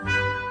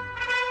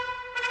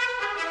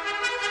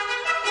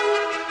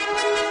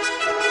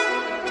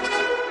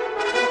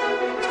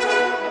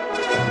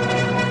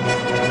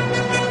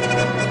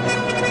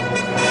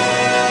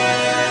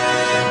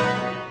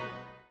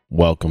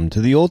Welcome to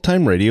the Old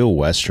Time Radio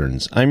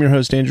Westerns. I'm your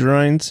host, Andrew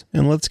Rhines,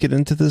 and let's get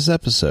into this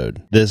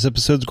episode. This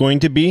episode's going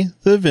to be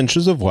The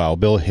Adventures of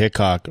Wild Bill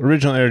Hickok.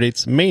 Original air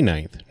dates May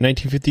 9th,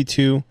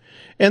 1952,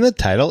 and the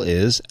title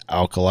is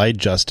Alkali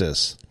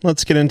Justice.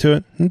 Let's get into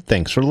it, and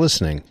thanks for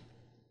listening.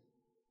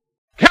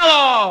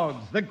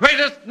 Kellogg's, the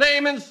greatest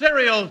name in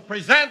cereals,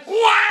 presents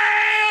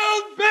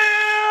Wild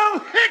Bill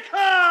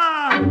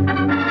Hickok!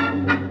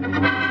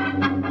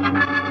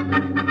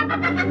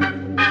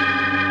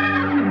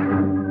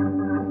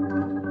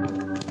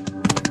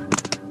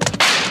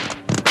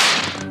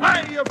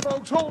 Hi, you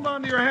folks, hold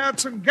on to your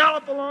hats and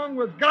gallop along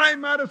with Guy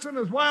Madison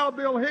as Wild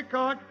Bill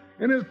Hickok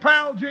and his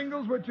pal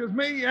Jingles, which is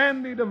me,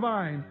 Andy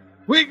Devine.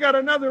 We got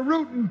another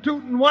rootin'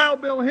 tootin'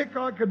 Wild Bill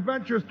Hickok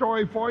adventure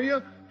story for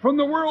you from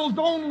the world's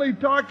only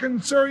talking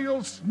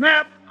cereal,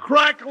 Snap,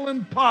 Crackle,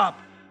 and Pop.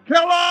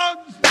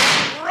 Kellogg's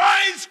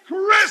Rice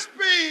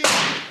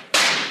Krispies!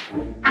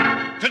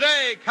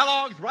 Today,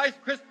 Kellogg's Rice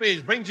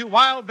Krispies brings you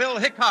Wild Bill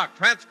Hickok,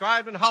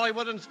 transcribed in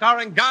Hollywood and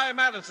starring Guy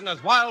Madison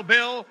as Wild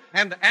Bill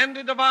and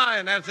Andy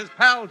Devine as his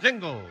pal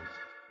Jingles.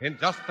 In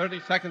just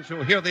 30 seconds,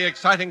 you'll hear the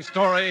exciting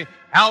story,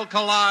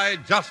 Alkali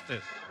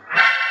Justice.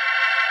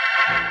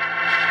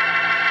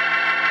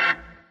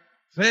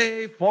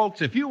 Say,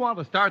 folks, if you want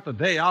to start the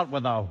day out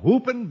with a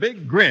whoopin'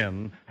 big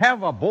grin,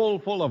 have a bowl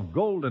full of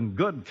golden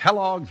good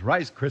Kellogg's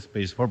Rice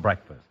Krispies for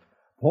breakfast.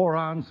 Pour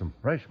on some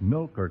fresh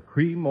milk or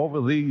cream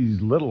over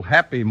these little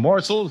happy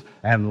morsels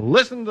and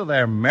listen to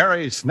their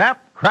merry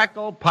snap,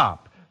 crackle,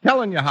 pop,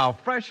 telling you how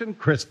fresh and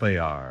crisp they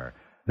are.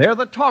 They're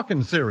the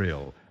talking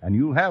cereal, and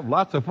you'll have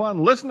lots of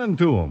fun listening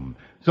to them.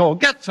 So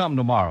get some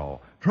tomorrow.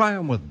 Try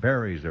them with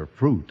berries or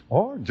fruit,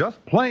 or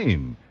just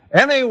plain.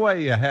 Any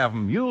way you have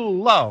them, you'll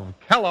love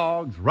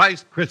Kellogg's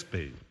Rice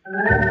Krispies.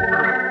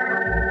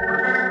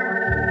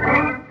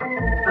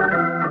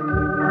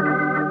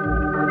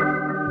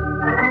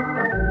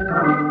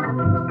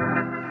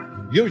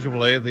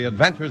 Usually, the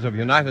adventures of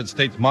United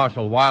States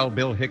Marshal Wild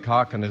Bill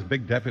Hickok and his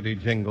big deputy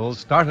Jingles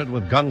started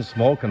with gun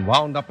smoke and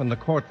wound up in the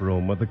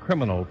courtroom with the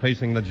criminal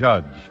facing the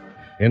judge.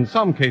 In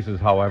some cases,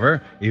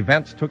 however,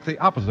 events took the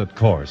opposite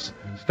course,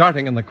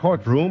 starting in the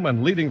courtroom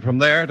and leading from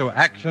there to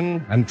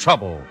action and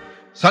trouble.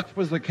 Such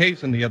was the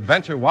case in the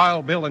adventure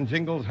Wild Bill and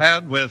Jingles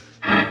had with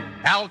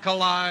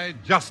Alkali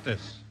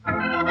Justice.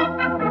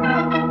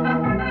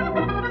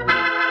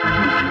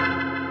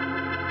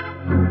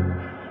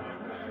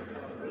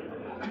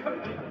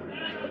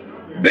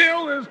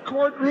 Bill, his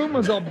courtroom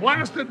is a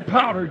blasted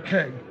powder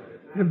keg.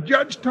 If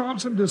Judge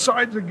Thompson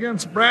decides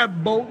against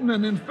Brad Bolton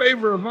and in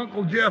favor of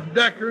Uncle Jeff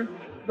Decker,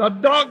 the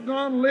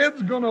doggone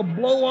lid's gonna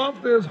blow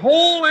off this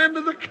whole end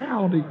of the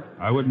county.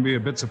 I wouldn't be a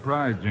bit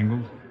surprised,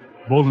 Jingles.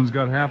 Bolton's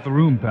got half the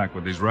room packed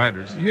with these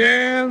riders.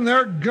 Yeah, and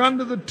they're gunned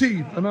to the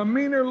teeth, and a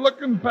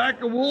meaner-looking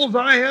pack of wolves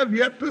I have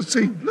yet to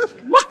see. Let's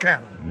look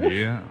at them.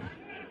 Yeah.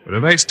 But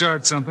if they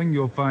start something,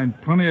 you'll find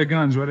plenty of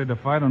guns ready to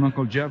fight on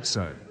Uncle Jeff's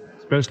side.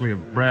 Especially if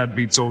Brad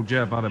beats old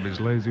Jeff out of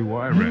his lazy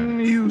wire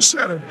ranch. You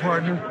said it,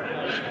 partner.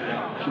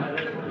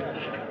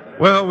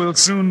 Well, we'll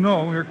soon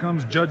know. Here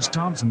comes Judge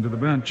Thompson to the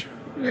bench.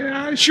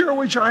 Yeah, I sure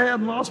wish I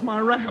hadn't lost my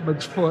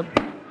rabbit's foot.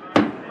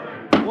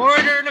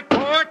 Order in the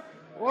court!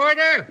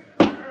 Order!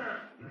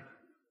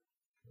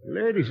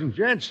 Ladies and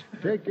gents,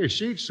 take your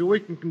seats so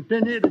we can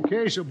continue the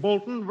case of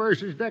Bolton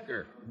versus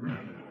Decker.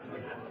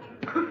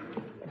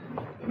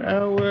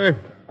 Now,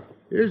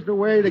 here's the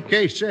way the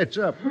case sets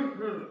up.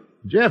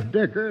 Jeff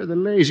Decker, the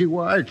lazy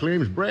wire,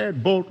 claims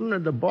Brad Bolton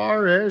and the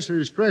bar S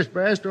has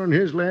trespassed on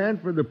his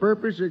land for the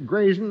purpose of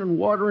grazing and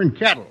watering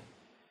cattle.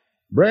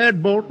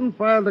 Brad Bolton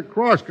filed a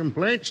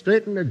cross-complaint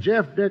stating that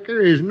Jeff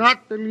Decker is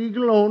not the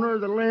legal owner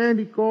of the land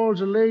he calls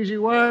the Lazy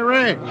Wire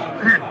Ranch.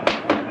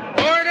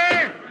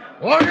 Order!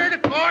 Order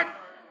the court!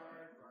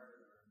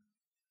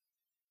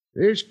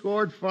 This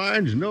court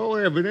finds no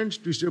evidence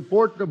to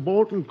support the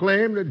Bolton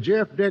claim that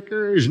Jeff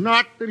Decker is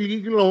not the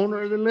legal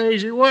owner of the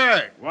Lazy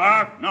Wire.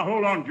 What? Now,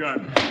 hold on,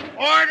 Judge. Order,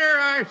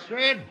 I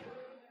said.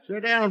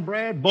 Sit down,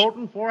 Brad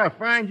Bolton, before I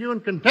find you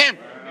in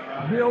contempt.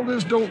 Bill,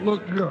 this don't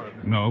look good.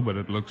 No, but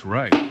it looks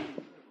right.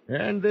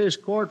 And this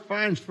court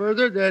finds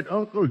further that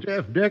Uncle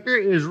Jeff Decker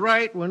is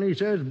right when he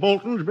says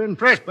Bolton's been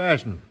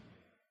trespassing.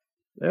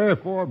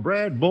 Therefore,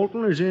 Brad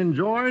Bolton is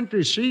enjoined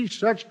to cease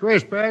such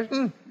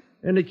trespassing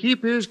and to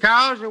keep his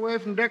cows away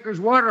from Decker's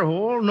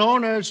waterhole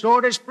known as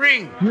Soda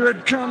Spring. Here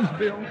it comes,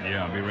 Bill.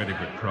 Yeah, be ready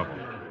for trouble.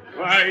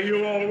 Why,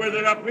 you all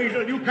withered up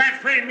weasel. You can't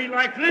frame me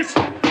like this.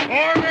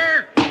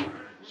 Order!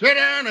 Sit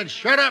down and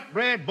shut up,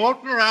 Brad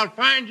Bolton, or I'll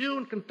find you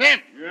in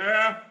contempt.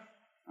 Yeah?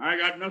 I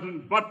got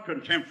nothing but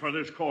contempt for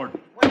this court.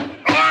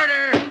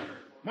 Order!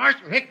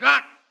 Marshal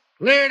Hickok,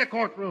 clear the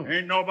courtroom.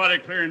 Ain't nobody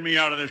clearing me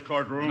out of this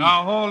courtroom.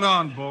 Now, hold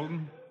on,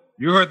 Bolton.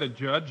 You heard the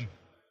judge.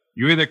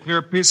 You either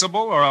clear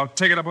peaceable, or I'll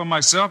take it upon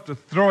myself to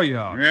throw you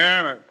out.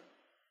 Yeah, but...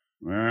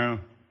 Well,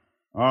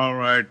 all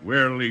right,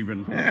 we're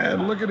leaving. Yeah,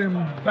 look at him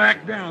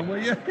back down,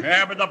 will you?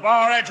 Yeah, but the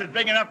bar edge is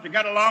big enough to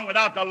get along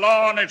without the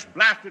law and its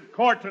blasted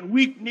courts and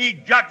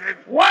weak-kneed judges.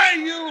 Why,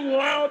 you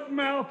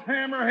loudmouth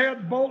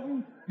hammerhead,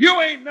 Bolton? You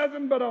ain't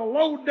nothing but a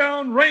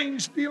low-down,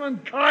 range-stealing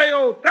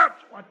coyote.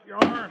 That's what you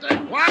are.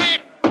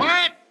 Quiet!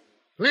 Quiet!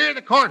 Clear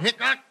the court,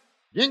 Hickok.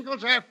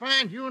 Jingles, I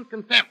find you in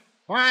contempt.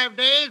 5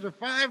 days or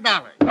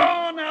 $5.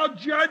 Oh, now,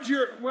 Judge,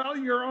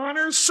 Your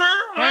Honor, sir,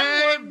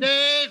 5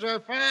 days or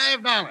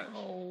 $5.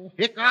 Oh.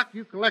 Hickok,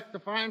 you collect the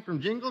fine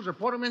from Jingles or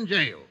put him in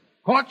jail.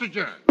 Court's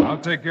adjourned. I'll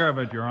take care of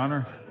it, Your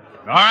Honor.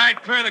 All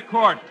right, clear the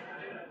court.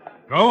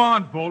 Go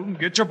on, Bolton.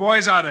 Get your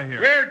boys out of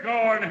here. We're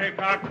going,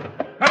 Hickok.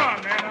 Come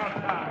on, man,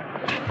 outside.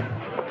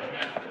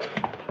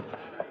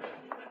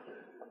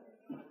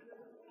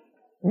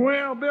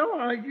 Well, Bill,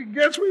 I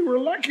guess we were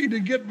lucky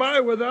to get by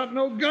without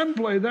no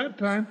gunplay that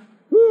time.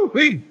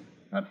 Whoo-wee.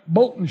 That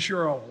Bolton's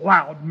sure a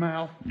loud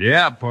mouth.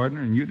 Yeah,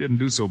 partner, and you didn't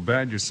do so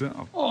bad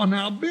yourself. Oh,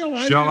 now, Bill,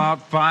 I... Shell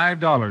out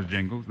 $5,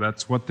 Jingles.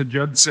 That's what the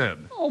judge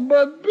said. Oh,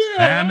 but Bill...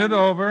 Hand it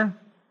over.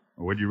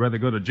 Or would you rather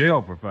go to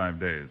jail for 5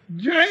 days?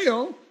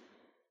 Jail?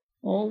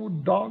 Oh,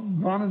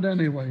 doggone it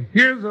anyway.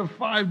 Here's a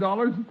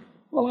 $5.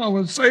 Well, I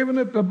was saving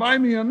it to buy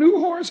me a new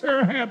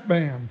horsehair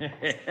hatband.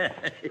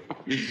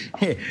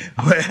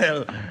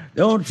 Well,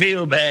 don't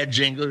feel bad,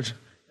 Jingles.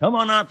 Come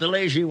on out to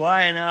Lazy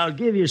Y and I'll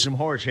give you some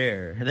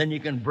horsehair. Then you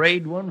can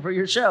braid one for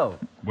yourself.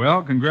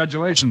 Well,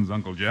 congratulations,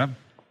 Uncle Jeff.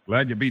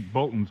 Glad you beat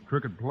Bolton's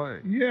crooked play.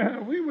 Yeah,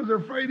 we was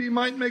afraid he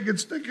might make it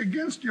stick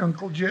against you,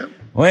 Uncle Jeff.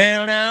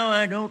 Well, now,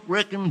 I don't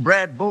reckon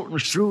Brad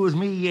Bolton's through with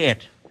me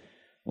yet.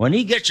 When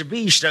he gets a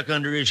bee stuck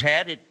under his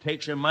hat, it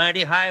takes a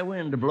mighty high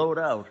wind to blow it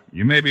out.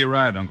 You may be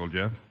right, Uncle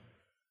Jeff.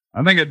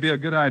 I think it'd be a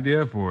good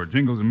idea for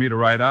Jingles and me to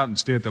ride out and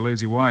stay at the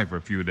Lazy Y for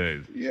a few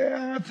days.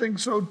 Yeah, I think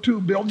so too,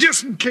 Bill,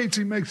 just in case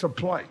he makes a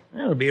play.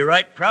 I'll be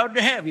right proud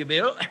to have you,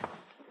 Bill.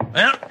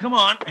 Well, come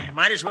on.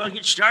 Might as well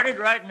get started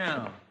right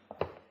now.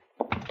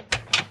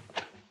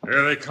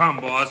 Here they come,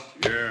 boss.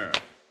 Yeah.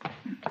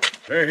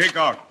 Hey,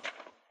 Hickok.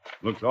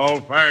 Looks all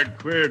fired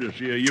queer to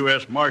see a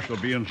U.S. Marshal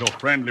being so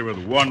friendly with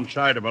one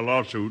side of a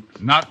lawsuit.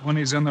 Not when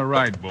he's in the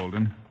right,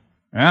 Bolton.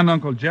 And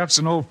Uncle Jeff's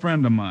an old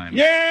friend of mine.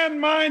 Yeah,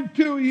 and mine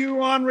too, you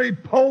ornery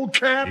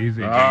polecat.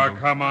 Easy, Oh, Jingles.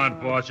 come on,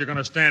 boss. You're going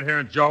to stand here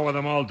and jaw with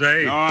them all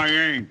day? No, I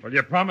ain't. Well,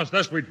 you promised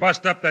us we'd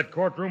bust up that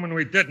courtroom, and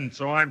we didn't,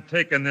 so I'm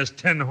taking this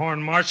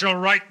tin-horn marshal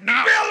right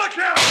now. Bill, look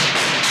out!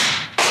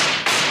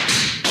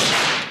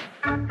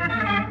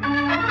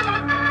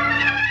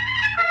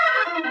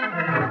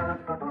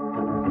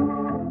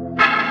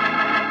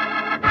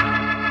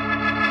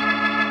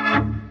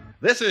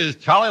 This is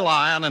Charlie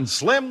Lyon and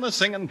Slim the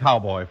Singing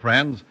Cowboy,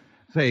 friends.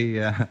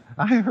 Say,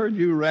 I heard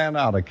you ran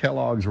out of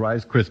Kellogg's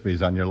Rice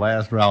Krispies on your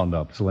last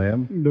roundup,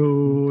 Slim.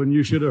 No, and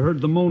you should have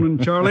heard the moaning,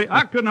 Charlie.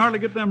 I couldn't hardly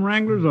get them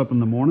Wranglers up in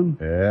the morning.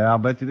 Yeah, I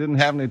bet you didn't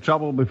have any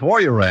trouble before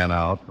you ran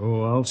out.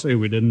 Oh, I'll say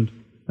we didn't.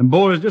 And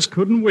boys just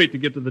couldn't wait to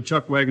get to the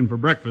chuck wagon for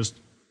breakfast.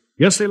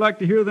 Guess they like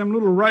to hear them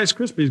little Rice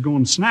Krispies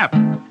going snap,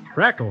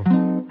 crackle,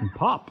 and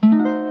pop.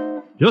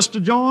 Just a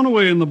jawing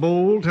away in the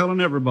bowl,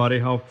 telling everybody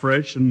how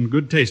fresh and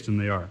good tasting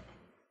they are.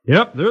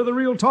 Yep, they're the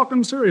real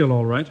talking cereal,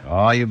 all right.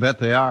 Oh, you bet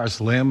they are,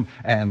 Slim,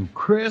 and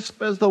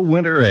crisp as the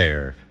winter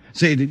air.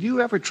 Say, did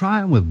you ever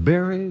try them with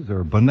berries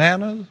or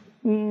bananas?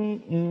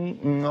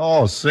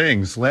 Oh,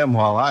 sing, Slim,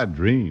 while I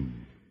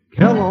dream.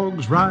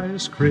 Kellogg's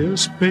Rice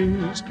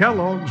Krispies,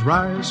 Kellogg's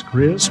Rice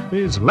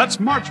Krispies. Let's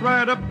march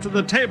right up to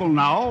the table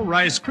now.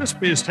 Rice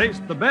Krispies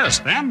taste the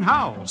best. And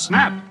how?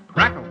 Snap,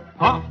 crackle,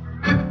 pop.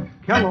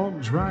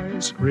 Kellogg's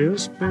Rice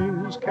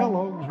Krispies,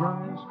 Kellogg's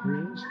Rice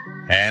Krispies.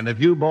 And if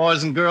you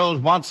boys and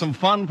girls want some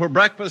fun for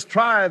breakfast,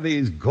 try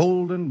these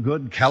golden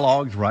good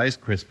Kellogg's Rice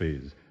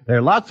Krispies.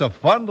 They're lots of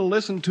fun to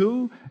listen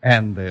to,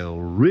 and they'll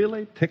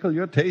really tickle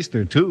your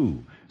taster,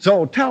 too.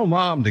 So tell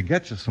Mom to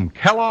get you some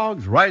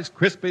Kellogg's Rice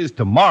Krispies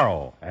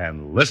tomorrow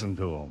and listen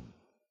to them.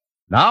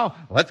 Now,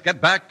 let's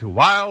get back to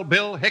Wild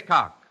Bill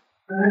Hickok.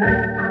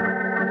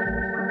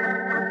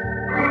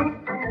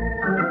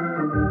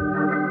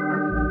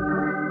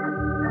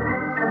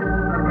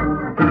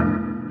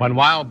 When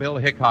Wild Bill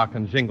Hickok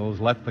and Jingles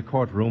left the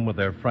courtroom with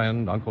their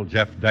friend, Uncle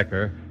Jeff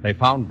Decker, they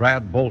found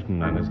Brad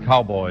Bolton and his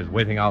cowboys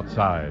waiting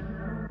outside.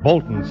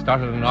 Bolton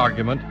started an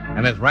argument,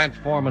 and his ranch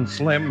foreman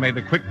Slim made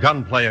a quick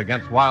gunplay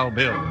against Wild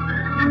Bill.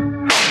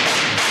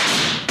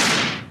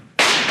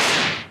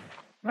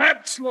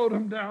 That slowed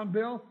him down,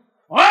 Bill.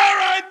 All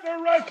right,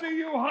 the rest of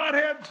you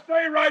hotheads,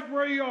 stay right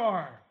where you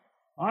are.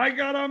 I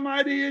got a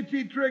mighty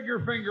itchy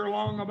trigger finger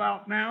long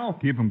about now.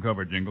 Keep him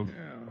covered, Jingles.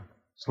 Yeah.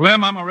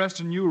 Slim, I'm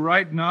arresting you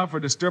right now for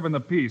disturbing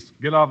the peace.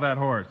 Get off that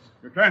horse.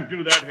 You can't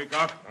do that,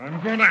 Hickok. I'm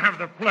going to have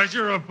the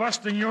pleasure of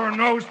busting your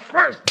nose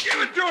first.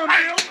 Give it to him,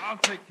 Bill. I'll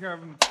take care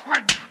of him.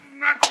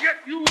 Not yet,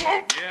 you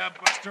won't. Yeah,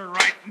 Buster,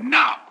 right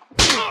now.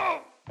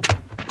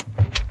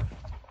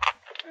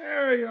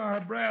 There you are,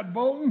 Brad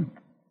Bolton.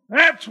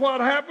 That's what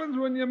happens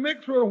when you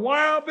mix with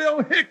Wild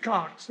Bill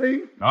Hickok,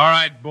 see? All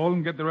right,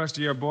 Bolton, get the rest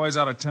of your boys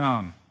out of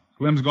town.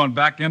 Slim's going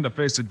back in to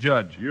face the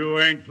judge. You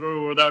ain't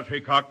through with us,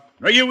 Hickok.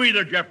 Nor you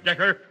either, Jeff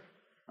Decker.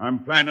 I'm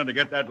planning to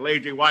get that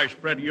lazy Y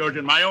spread of yours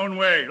in my own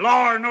way,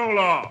 law or no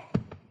law.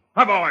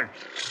 Hi, boy.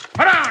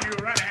 Come on, you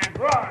red-hand.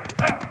 Right.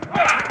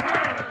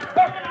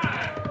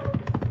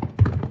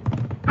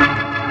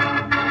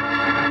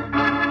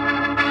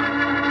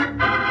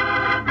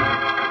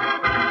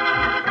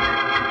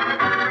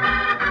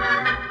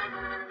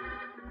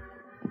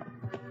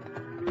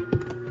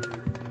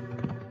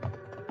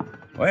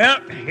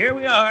 Well, here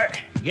we are.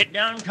 Get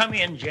down, come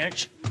in,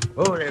 gents.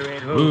 Oh, there,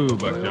 Red. Ooh,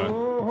 Buckshot.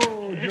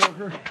 Oh,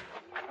 Joker.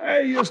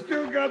 Hey, you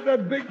still got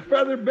that big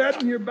feather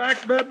bed in your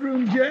back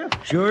bedroom,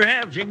 Jeff? Sure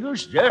have,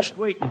 Jingles. Just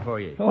waiting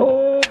for you.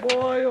 Oh,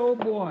 boy, oh,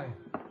 boy.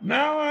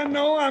 Now I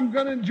know I'm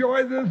going to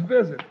enjoy this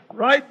visit.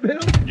 Right, Bill?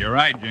 You're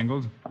right,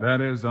 Jingles. That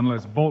is,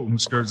 unless Bolton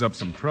stirs up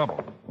some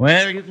trouble.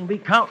 Well, you can be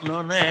counting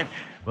on that.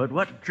 But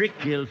what trick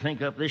he'll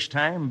think up this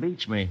time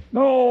beats me.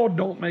 No,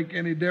 don't make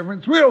any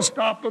difference. We'll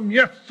stop them,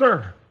 yes,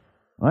 sir.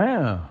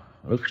 Well,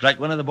 looks like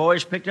one of the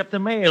boys picked up the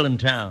mail in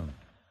town.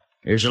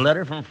 Here's a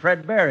letter from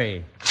Fred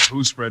Berry,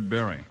 Who's Fred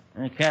Berry?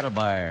 a cattle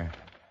buyer.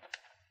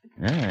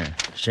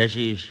 Says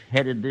he's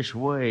headed this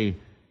way.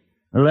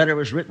 The letter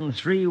was written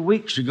 3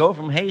 weeks ago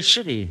from Hay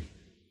City.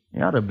 He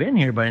ought to have been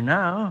here by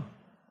now.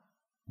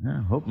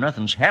 I hope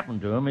nothing's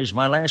happened to him. It's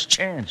my last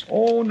chance.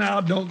 Oh,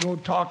 now don't go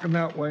talking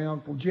that way,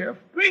 Uncle Jeff.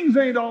 Things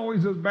ain't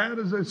always as bad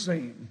as they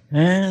seem.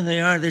 They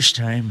are this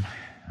time.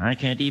 I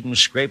can't even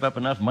scrape up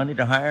enough money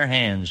to hire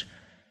hands.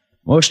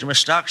 Most of my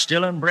stock's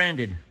still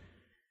unbranded.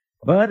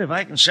 But if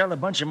I can sell a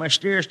bunch of my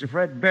steers to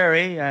Fred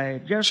Berry, I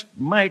just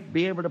might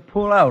be able to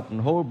pull out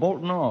and hold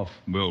Bolton off.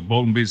 Will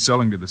Bolton be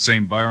selling to the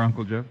same buyer,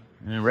 Uncle Jeff?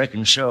 I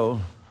reckon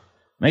so.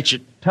 Makes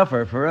it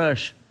tougher for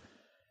us.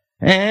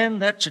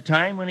 And that's a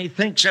time when he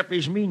thinks up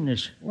his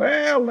meanness.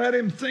 Well, let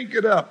him think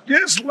it up.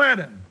 Just let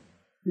him.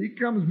 He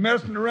comes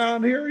messing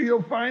around here,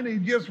 he'll find he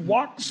just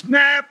walked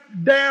snap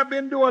dab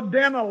into a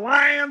den of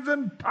lions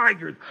and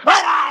tigers.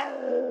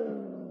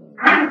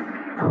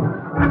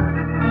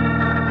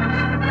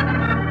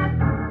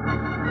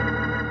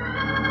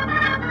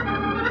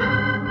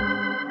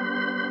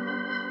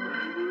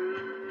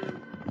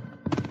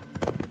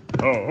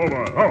 Oh,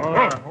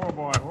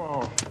 boy,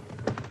 whoa.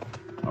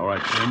 All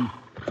right, Tim.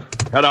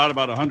 Cut out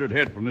about 100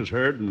 head from this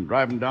herd and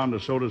drive them down to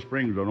Soda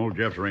Springs on old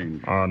Jeff's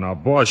range. Oh, now,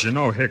 boss, you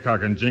know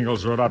Hickok and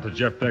Jingles rode out to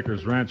Jeff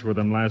Decker's ranch with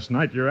him last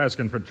night. You're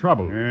asking for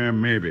trouble. Yeah,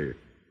 maybe.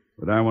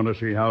 But I want to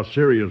see how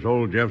serious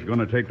old Jeff's going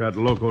to take that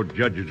loco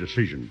judge's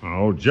decision.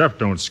 Oh, Jeff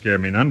don't scare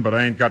me none, but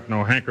I ain't got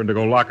no hankering to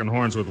go locking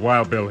horns with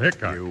Wild Bill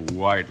Hickok. You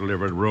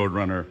white-livered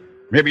roadrunner.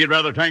 Maybe you'd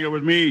rather tangle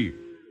with me.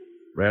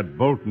 Brad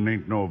Bolton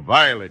ain't no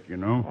violet, you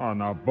know. Oh,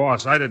 now,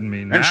 boss, I didn't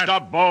mean that. And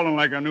stop bawling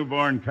like a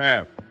newborn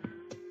calf.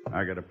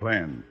 I got a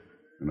plan.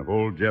 And if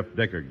old Jeff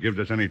Decker gives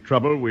us any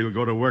trouble, we'll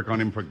go to work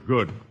on him for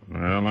good.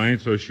 Well, I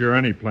ain't so sure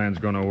any plan's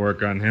going to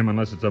work on him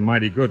unless it's a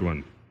mighty good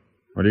one.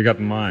 What do you got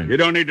in mind? You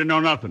don't need to know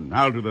nothing.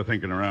 I'll do the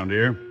thinking around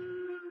here.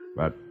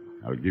 But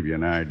I'll give you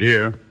an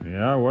idea.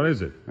 Yeah, what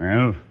is it?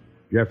 Well,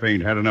 Jeff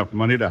ain't had enough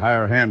money to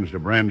hire hands to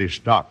brand his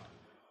stock.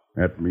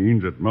 That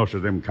means that most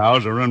of them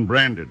cows are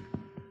unbranded.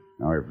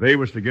 Now, if they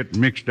was to get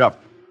mixed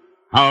up,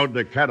 how'd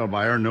the cattle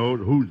buyer know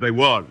whose they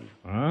was?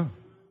 Huh?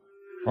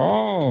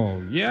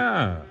 Oh,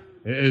 yeah.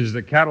 Is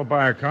the cattle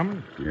buyer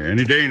coming? Yeah,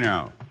 any day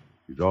now.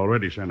 He's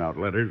already sent out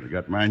letters. I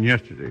got mine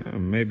yesterday.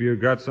 Maybe you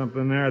got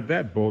something there at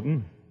that,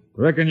 Bolton.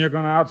 Reckon you're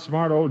going to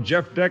outsmart old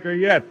Jeff Decker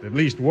yet, at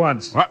least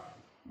once. What?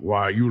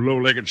 Why, you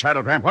low-legged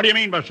saddle tramp. What do you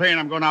mean by saying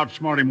I'm going to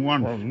outsmart him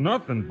once? Well,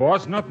 nothing,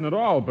 boss. Nothing at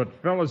all. But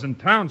fellas in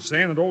town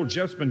saying that old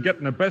Jeff's been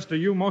getting the best of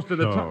you most of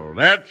the time. Oh,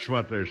 that's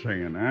what they're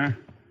saying, huh?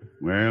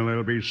 Well,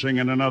 they'll be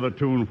singing another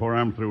tune before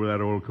I'm through with that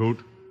old coot.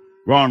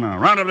 Go on now.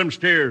 Round up them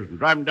steers and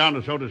drive them down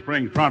to Soda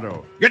Springs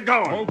pronto. Get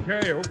going.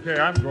 Okay,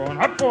 I'm going.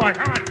 Up, boy.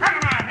 Come on.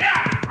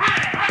 Yeah.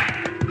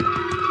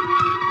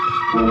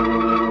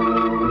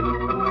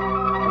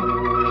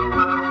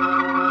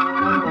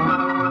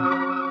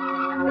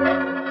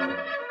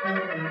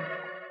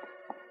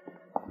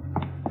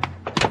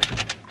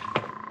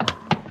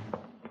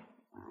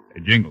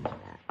 Hey, Jingles.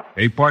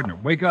 Hey, partner,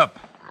 wake up.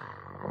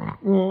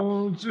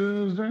 Oh,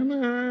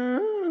 Susanna,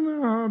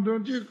 no,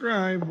 don't you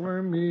cry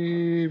for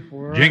me.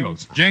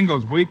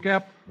 Jingles, wake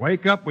up.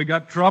 Wake up, we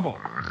got trouble.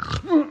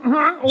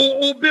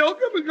 Oh, Bill,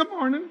 good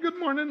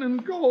morning,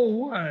 and go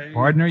away.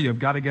 Partner, you've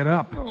got to get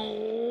up.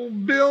 Oh,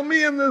 Bill,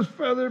 me and this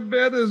feather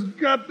bed has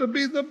got to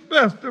be the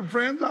best of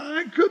friends.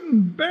 I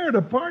couldn't bear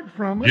to part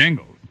from it.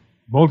 Jingles,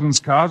 Bolton's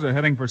cows are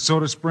heading for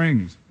Soda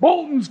Springs.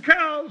 Bolton's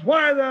cows?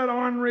 Why, that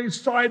ornery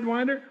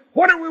sidewinder.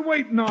 What are we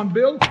waiting on,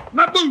 Bill?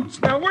 My boots.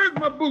 Now, where's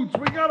my boots?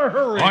 We gotta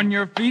hurry. On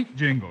your feet,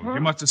 Jingles.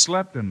 You must have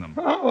slept in them.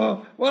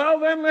 Oh, well,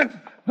 then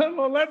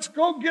let's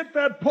go get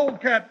that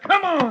polecat.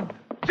 Come on.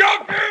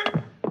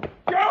 Joker!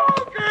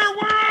 Joker,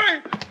 where are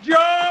you?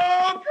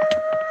 Joker!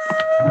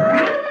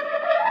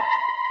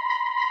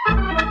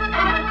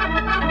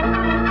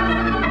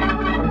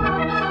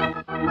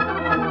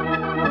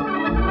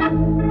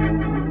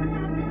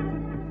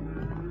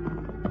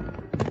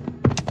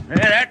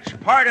 Yeah, that's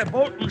part of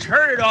Bolton's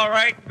herd, all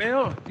right,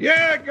 Bill.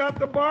 Yeah, got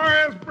the bar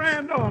ass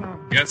brand on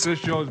him. Guess this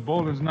shows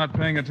Bolton's not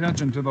paying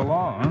attention to the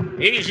law, huh?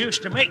 He's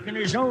used to making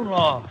his own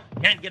law.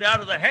 Can't get out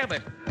of the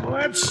habit. Well,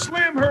 that's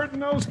Slim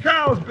herding those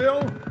cows,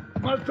 Bill.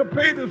 Must have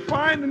paid his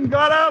fine and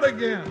got out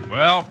again.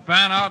 Well,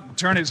 fan out and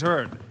turn his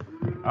herd.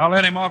 I'll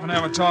let him off and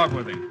have a talk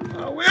with him.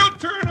 We'll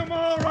turn him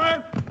all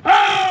right.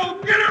 Oh,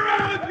 get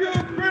around, you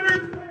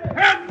critters.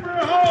 Head for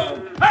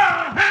home.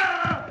 Ha,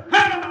 ha,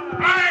 ha.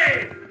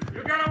 Hey!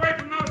 You got away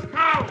from those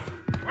cows.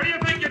 What do you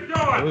think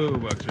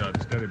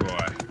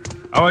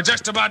I was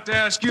just about to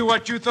ask you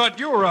what you thought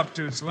you were up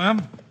to,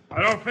 Slim.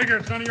 I don't figure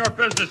it's none of your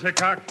business,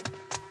 Hickok.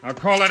 Now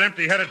call that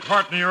empty-headed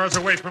partner of yours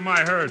away from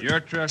my herd.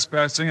 You're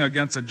trespassing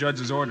against the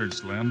judge's orders,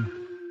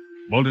 Slim.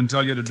 Bolton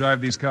tell you to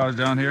drive these cows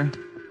down here?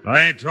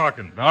 I ain't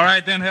talking. All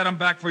right, then head them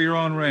back for your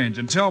own range.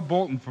 And tell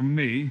Bolton from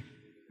me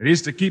that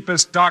he's to keep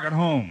his stock at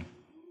home.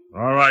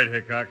 All right,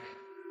 Hickok.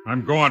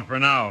 I'm going for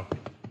now.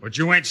 But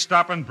you ain't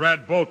stopping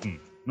Brad Bolton.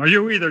 Nor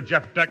you either,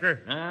 Jeff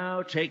Decker.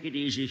 Now, take it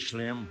easy,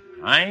 Slim.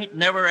 I ain't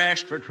never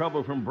asked for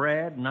trouble from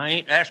Brad, and I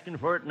ain't asking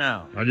for it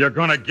now. Well, you're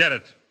gonna get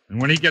it. And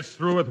when he gets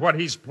through with what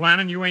he's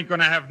planning, you ain't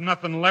gonna have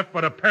nothing left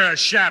but a pair of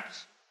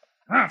shaps.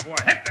 Huh, boy,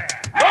 hit there.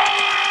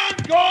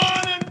 Go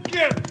on and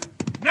get it.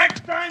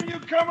 Next time you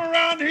come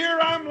around here,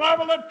 I'm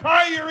liable to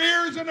tie your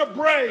ears in a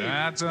braid.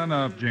 That's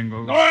enough,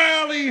 Jingles.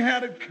 Well, he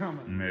had it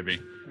coming. Maybe.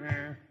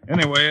 Yeah.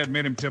 Anyway, it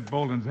made him tip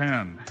Bolton's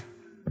hand.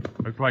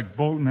 Looks like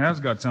Bolton has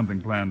got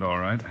something planned, all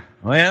right.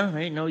 Well,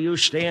 ain't no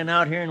use staying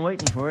out here and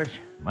waiting for it.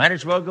 Might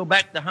as well go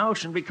back to the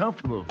house and be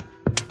comfortable.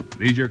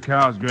 These your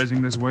cows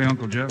grazing this way,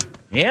 Uncle Jeff?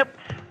 Yep.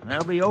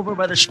 They'll be over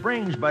by the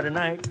springs by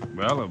tonight.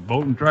 Well, if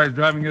Bolton tries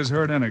driving his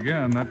herd in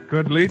again, that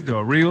could lead to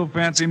a real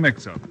fancy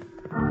mix-up.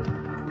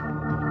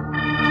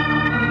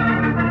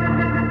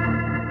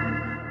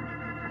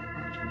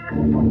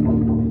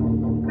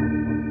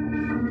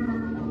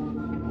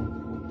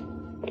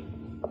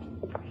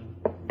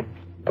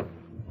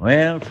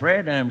 Well,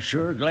 Fred, I'm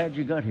sure glad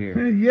you got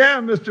here. Yeah,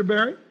 Mr.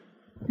 Barry.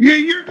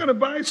 You're going to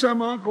buy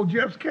some Uncle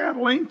Jeff's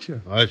cattle, ain't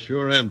you? I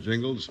sure am,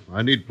 Jingles.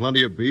 I need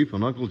plenty of beef,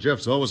 and Uncle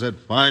Jeff's always had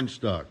fine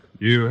stock.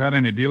 You had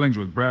any dealings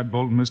with Brad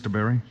Bolton, Mr.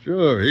 Barry?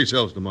 Sure, he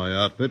sells to my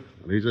outfit,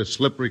 and he's a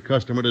slippery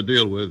customer to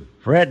deal with.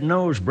 Fred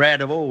knows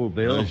Brad of old,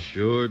 Bill. I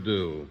sure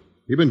do.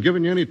 He been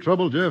giving you any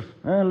trouble, Jeff?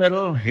 A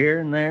little here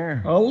and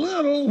there. A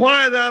little?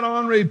 Why, that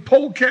ornery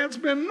polecat's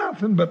been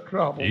nothing but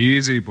trouble.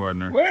 Easy,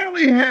 partner. Well,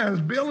 he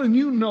has, Bill, and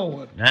you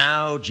know it.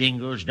 Now,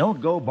 Jingles, don't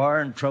go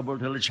barring trouble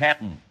till it's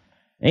happened.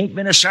 Ain't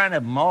been a sign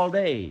of 'em all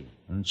day,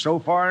 and so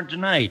far into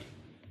tonight.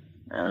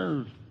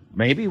 Well,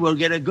 maybe we'll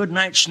get a good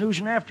night's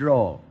snoozing after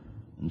all.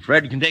 And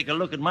Fred can take a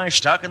look at my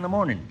stock in the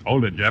morning.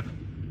 Hold it, Jeff.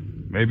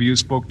 Maybe you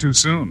spoke too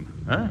soon.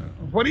 Huh?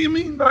 What do you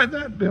mean by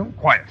that, Bill?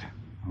 Quiet.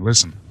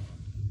 Listen.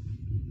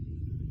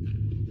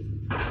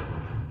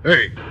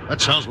 Hey, that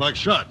sounds like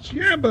shots.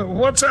 Yeah, but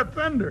what's that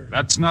thunder?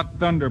 That's not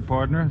thunder,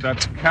 partner.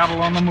 That's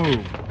cattle on the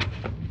move.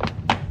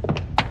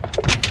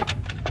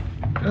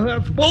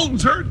 That's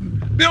Bolton's herding.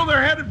 Bill,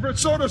 they're headed for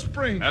Soda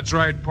Springs. That's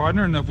right,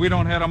 partner, and if we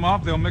don't head them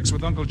off, they'll mix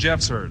with Uncle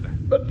Jeff's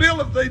herd. But, Bill,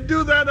 if they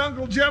do that,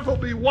 Uncle Jeff will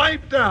be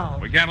wiped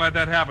out. We can't let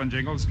that happen,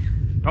 Jingles.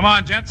 Come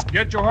on, gents,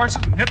 get your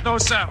horses and hit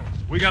those saddles.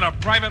 We got a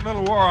private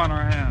little war on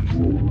our hands.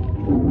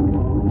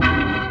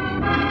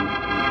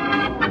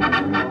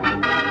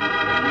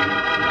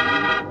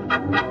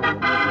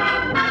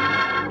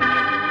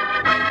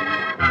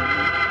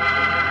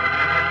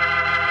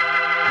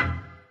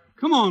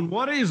 Come on,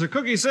 Waddies. The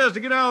cookie says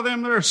to get out of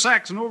them there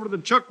sacks and over to the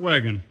chuck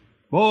wagon.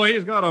 Boy,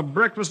 he's got a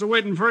breakfast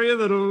awaiting for you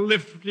that'll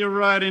lift you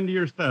right into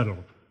your saddle.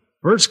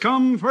 First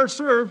come, first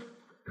serve.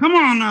 Come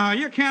on now,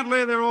 you can't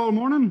lay there all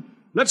morning.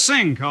 Let's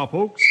sing,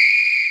 cowpokes.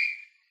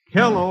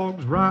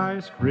 Kellogg's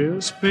Rice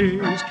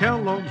Krispies,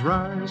 Kellogg's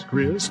Rice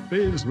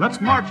Krispies.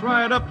 Let's march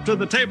right up to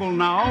the table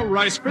now.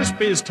 Rice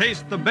Krispies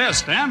taste the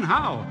best, and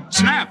how?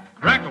 Snap,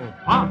 crackle,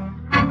 pop.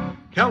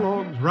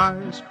 Kellogg's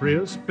Rice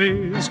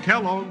Krispies,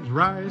 Kellogg's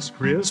Rice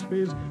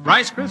Krispies.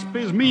 Rice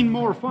Krispies mean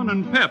more fun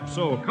and pep,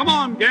 so come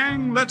on,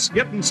 gang, let's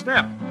get in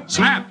step.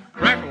 Snap,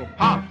 crackle,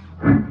 pop.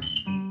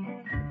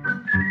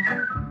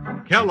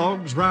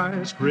 Kellogg's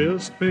Rice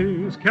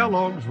Krispies,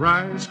 Kellogg's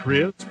Rice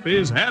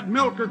Krispies. Add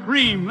milk or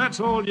cream, that's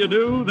all you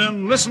do.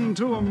 Then listen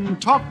to 'em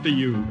talk to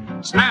you.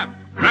 Snap,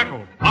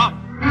 crackle, pop.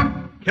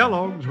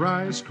 Kellogg's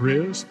Rice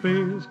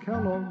Krispies,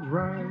 Kellogg's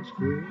Rice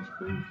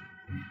Krispies.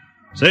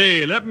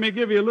 Say, let me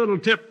give you a little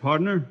tip,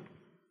 partner.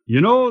 You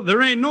know, there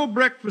ain't no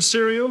breakfast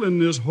cereal in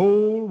this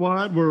whole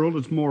wide world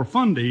that's more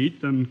fun to eat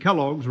than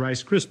Kellogg's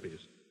Rice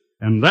Krispies.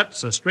 And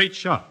that's a straight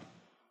shot.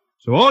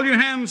 So all you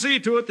hands see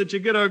to it that you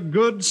get a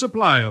good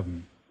supply of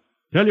them.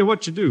 Tell you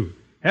what you do.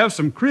 Have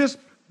some crisp,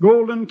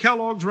 golden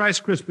Kellogg's Rice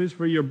Krispies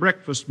for your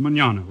breakfast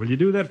manana. Will you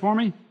do that for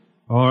me?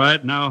 All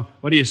right, now,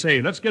 what do you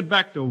say? Let's get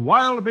back to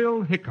Wild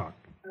Bill Hickok.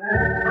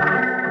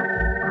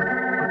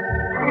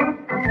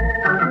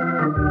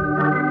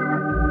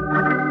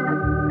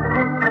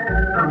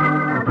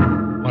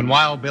 When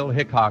Wild Bill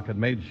Hickok had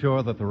made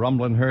sure that the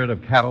rumbling herd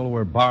of cattle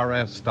were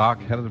bar-ass stock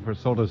headed for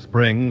Soda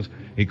Springs,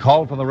 he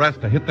called for the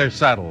rest to hit their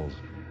saddles.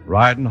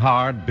 Riding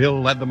hard,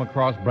 Bill led them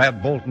across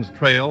Brad Bolton's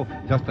trail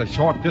just a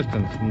short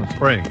distance from the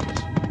springs.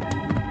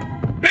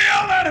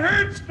 Bill, that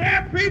herd's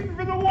stampeding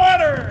for the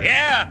water.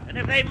 Yeah, and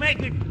if they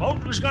make it,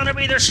 Bolton's gonna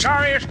be the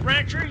sorriest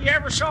rancher you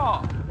ever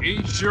saw.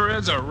 He sure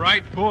is a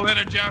right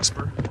bull-headed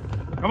Jasper.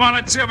 Come on,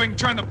 let's see if we can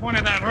turn the point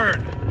of that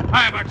herd.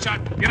 Hi,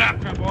 Buckshot. Get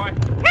after him, boy.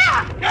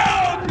 Go,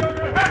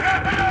 Sugar!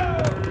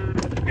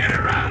 Get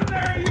around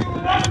there, you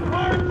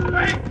longhorn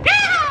snake!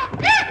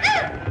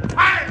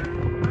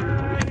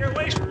 You're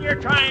wasting your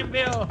time,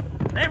 Bill.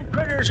 Them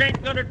critters steers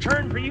ain't gonna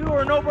turn for you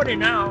or nobody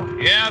now.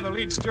 Yeah, the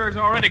lead steers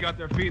already got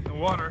their feet in the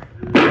water.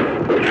 Now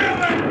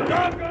that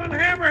doggone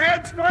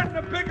hammerhead's starting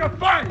to pick a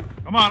fight.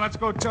 Come on, let's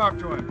go talk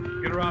to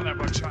him. Get around there,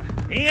 buckshot.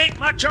 He ain't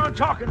much on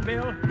talking,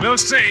 Bill. We'll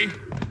see.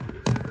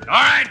 All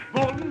right,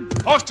 Bolton.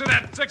 Post to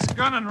that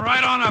 6-gun and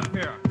right on up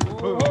here.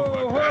 Ho,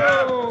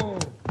 ho.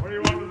 What do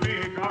you want with me,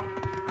 Hickok?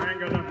 I ain't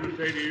got nothing to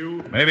say to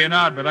you. Maybe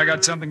not, but I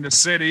got something to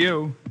say to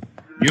you.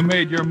 You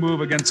made your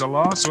move against the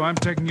law, so I'm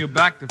taking you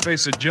back to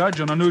face a judge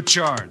on a new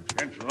charge.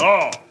 Against the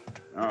law?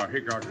 Now,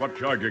 Hickok, what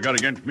charge you got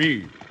against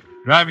me?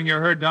 Driving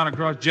your herd down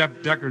across Jeff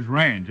Decker's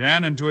range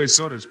and into his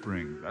soda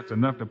springs. That's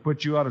enough to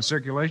put you out of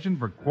circulation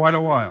for quite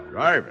a while.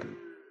 Driving?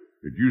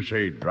 Did you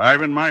say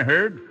driving my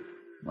herd?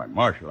 Why,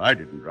 Marshal, I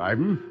didn't drive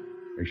him.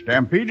 They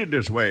stampeded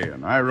this way,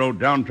 and I rode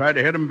down and tried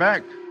to head him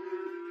back.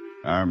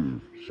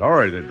 I'm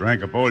sorry they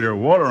drank up all your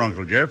water,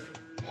 Uncle Jeff.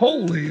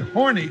 Holy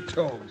horny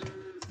toes.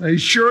 They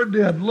sure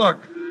did. Look,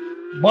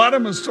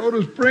 bottom of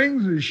Soda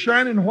Springs is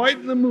shining white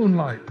in the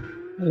moonlight.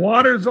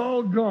 Water's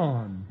all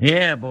gone.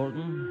 Yeah,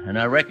 Bolton. And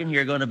I reckon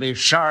you're going to be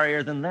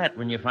sorrier than that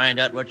when you find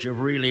out what you've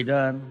really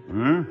done.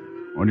 Huh?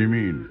 What do you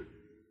mean?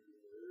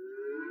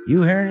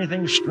 You hear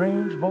anything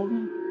strange,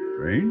 Bolton?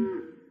 Strange?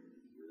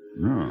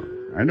 No,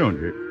 I don't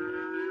hear.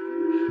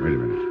 Wait a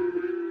minute.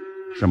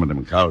 Some of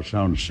them cows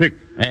sound sick.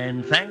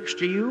 And thanks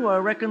to you, I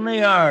reckon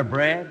they are,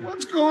 Brad.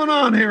 What's going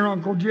on here,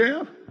 Uncle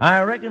Jeff?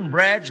 I reckon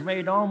Brad's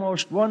made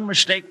almost one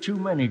mistake too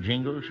many,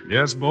 Jingles.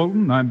 Yes,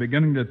 Bolton, I'm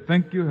beginning to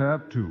think you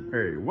have, too.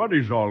 Hey, what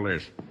is all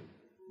this?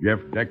 Jeff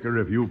Decker,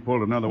 if you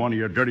pull another one of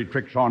your dirty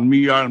tricks on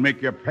me, I'll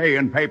make you pay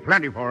and pay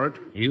plenty for it.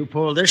 You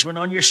pull this one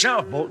on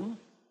yourself, Bolton.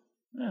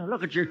 Now,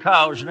 look at your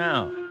cows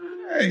now.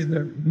 Hey,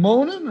 they're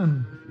moaning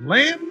and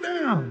laying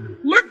down.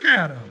 Look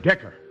at them.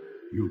 Decker,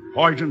 you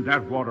poisoned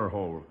that water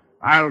hole.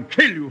 I'll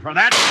kill you for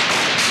that.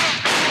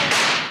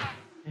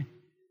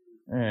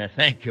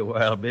 Thank you,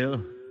 Wild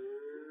Bill.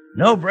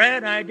 No,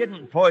 Brad, I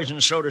didn't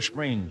poison Soda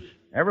Springs.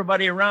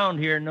 Everybody around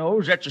here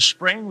knows that's a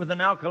spring with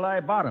an alkali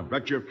bottom.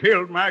 But you've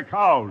killed my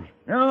cows.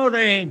 No,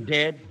 they ain't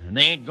dead, and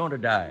they ain't going to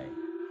die.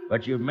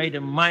 But you've made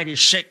them mighty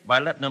sick by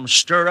letting them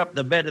stir up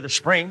the bed of the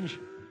springs.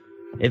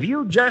 If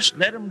you just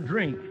let them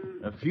drink,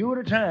 a few at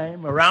a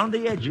time, around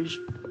the edges,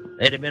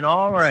 they'd have been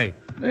all right.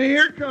 Hey,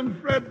 here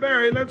comes Fred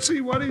Barry. Let's see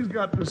what he's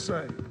got to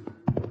say.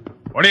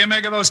 What do you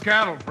make of those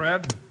cattle,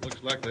 Fred?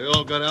 Looks like they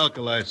all got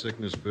alkali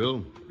sickness,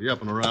 Bill. Be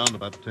up and around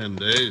about 10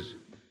 days.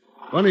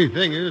 Funny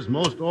thing is,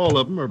 most all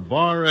of them are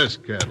Bar S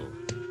cattle.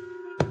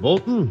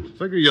 Bolton,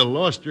 figure you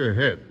lost your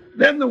head.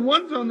 Then the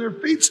ones on their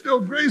feet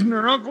still grazing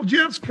their Uncle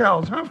Jeff's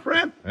cows, huh,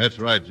 Fred? That's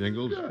right,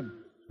 Jingles. Good.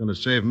 It's going to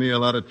save me a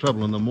lot of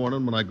trouble in the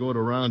morning when I go to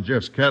round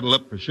Jeff's cattle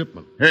up for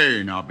shipment.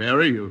 Hey, now,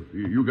 Barry,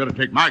 you got to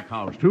take my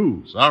cows,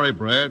 too. Sorry,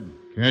 Brad.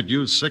 Can't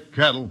use sick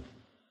cattle.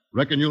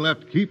 Reckon you'll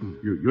have to keep them.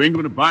 You ain't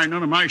going to buy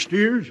none of my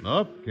steers?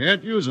 Nope,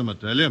 can't use them, I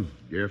tell you.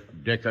 Jeff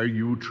Decker,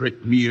 you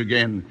tricked me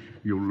again.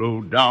 You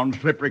low-down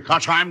slippery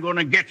cuss. I'm going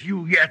to get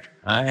you yet.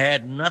 I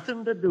had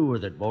nothing to do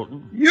with it,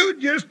 Bolton. You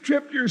just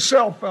tripped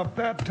yourself up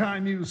that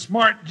time, you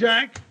smart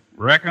jack.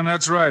 Reckon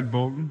that's right,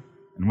 Bolton.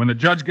 And when the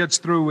judge gets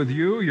through with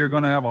you, you're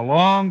going to have a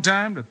long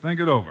time to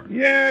think it over.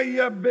 Yeah,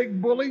 you big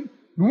bully.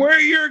 And where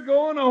you're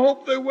going, I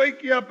hope they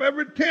wake you up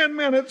every 10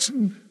 minutes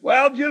and,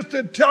 well, just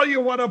to tell you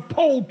what a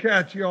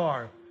polecat you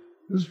are.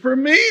 As for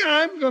me,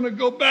 I'm going to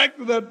go back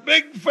to that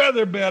big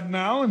feather bed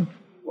now, and,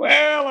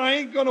 well, I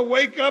ain't going to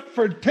wake up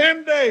for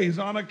 10 days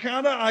on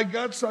account of I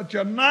got such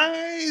a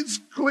nice,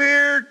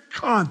 clear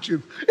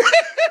conscience.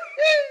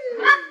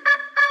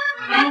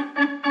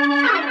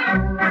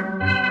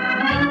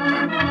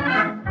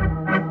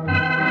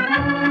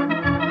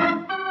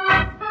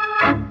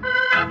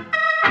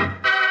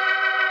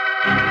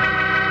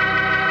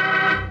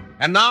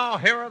 And now,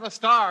 here are the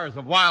stars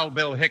of Wild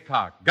Bill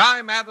Hickok,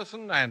 Guy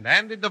Madison and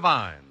Andy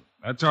Devine.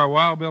 That's our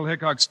Wild Bill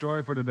Hickok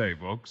story for today,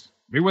 folks.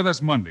 Be with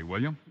us Monday,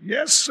 will you?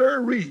 Yes,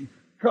 sirree,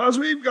 because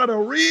we've got a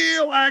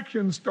real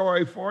action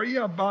story for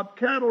you about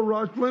cattle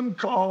rustling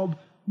called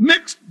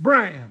Mixed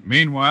Brand.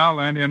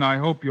 Meanwhile, Andy and I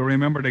hope you'll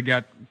remember to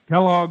get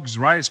Kellogg's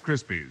Rice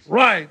Krispies.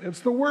 Right, it's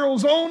the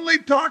world's only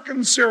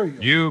talking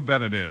cereal. You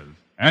bet it is.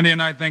 Andy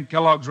and I think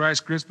Kellogg's Rice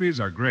Krispies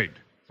are great.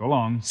 So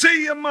long.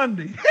 See you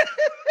Monday.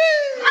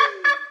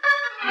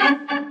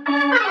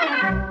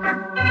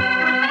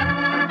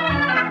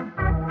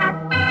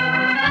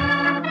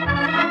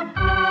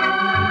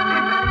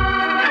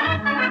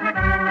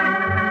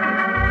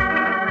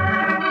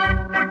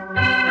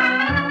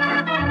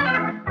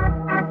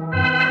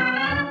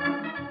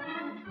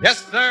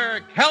 Yes,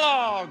 sir,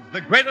 Kellogg's, the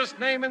greatest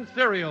name in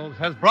cereals,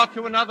 has brought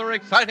you another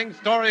exciting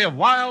story of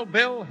Wild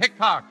Bill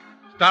Hickok,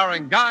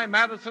 starring Guy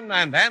Madison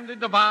and Andy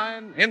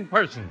Devine in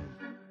person.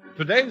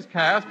 Today's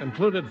cast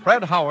included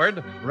Fred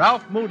Howard,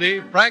 Ralph Moody,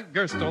 Frank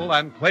Gerstle,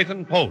 and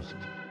Clayton Post.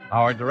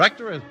 Our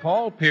director is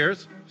Paul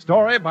Pierce,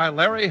 story by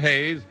Larry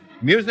Hayes,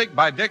 music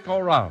by Dick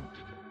Orant.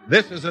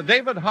 This is a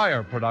David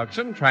Heyer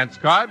production,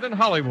 transcribed in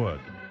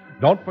Hollywood.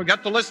 Don't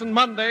forget to listen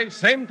Monday,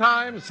 same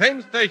time,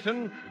 same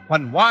station,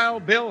 when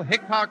Wild Bill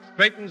Hickok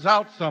straightens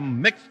out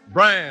some mixed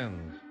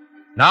brands.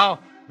 Now,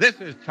 This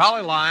is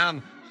Charlie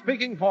Lyon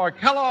speaking for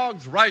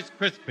Kellogg's Rice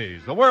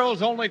Krispies, the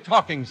world's only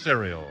talking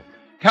cereal.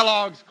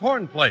 Kellogg's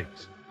Corn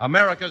Flakes,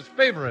 America's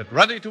favorite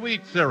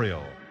ready-to-eat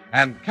cereal.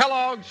 And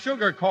Kellogg's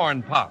Sugar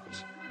Corn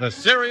Pops, the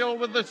cereal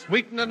with the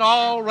sweetening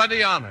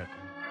already on it.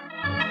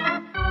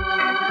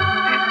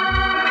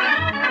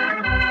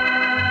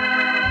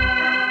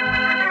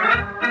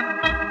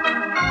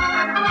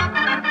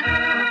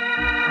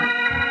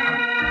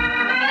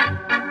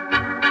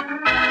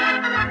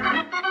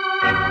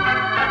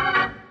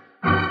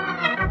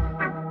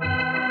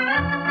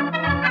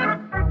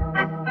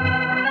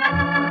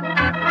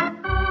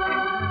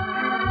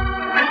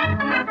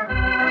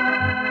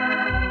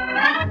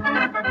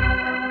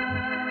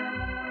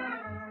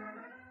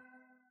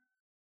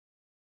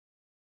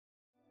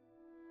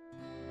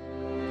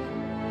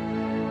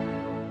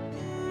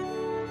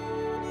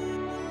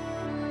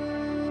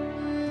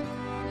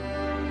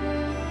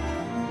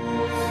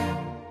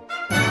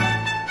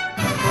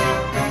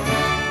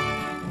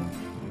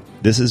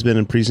 This has been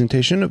a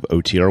presentation of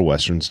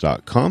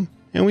OTRWesterns.com,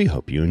 and we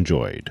hope you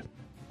enjoyed.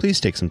 Please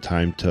take some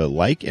time to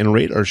like and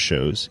rate our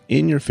shows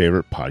in your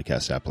favorite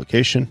podcast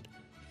application.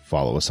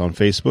 Follow us on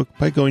Facebook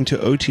by going to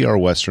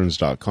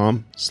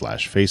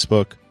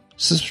OTRWesterns.com/Facebook.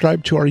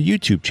 Subscribe to our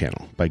YouTube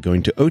channel by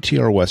going to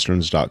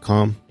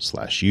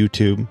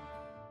OTRWesterns.com/YouTube.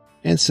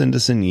 And send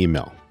us an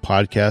email,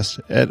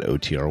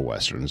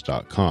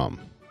 podcast@OTRWesterns.com.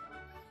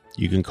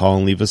 You can call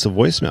and leave us a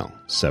voicemail,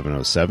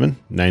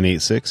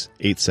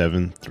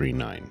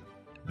 707-986-8739.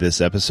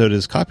 This episode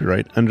is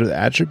copyright under the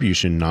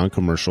Attribution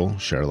Non-Commercial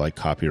Share-alike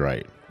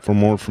copyright. For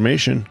more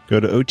information, go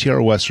to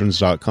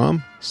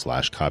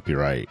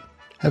OTRWesterns.com/copyright.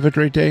 Have a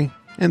great day,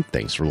 and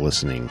thanks for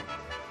listening.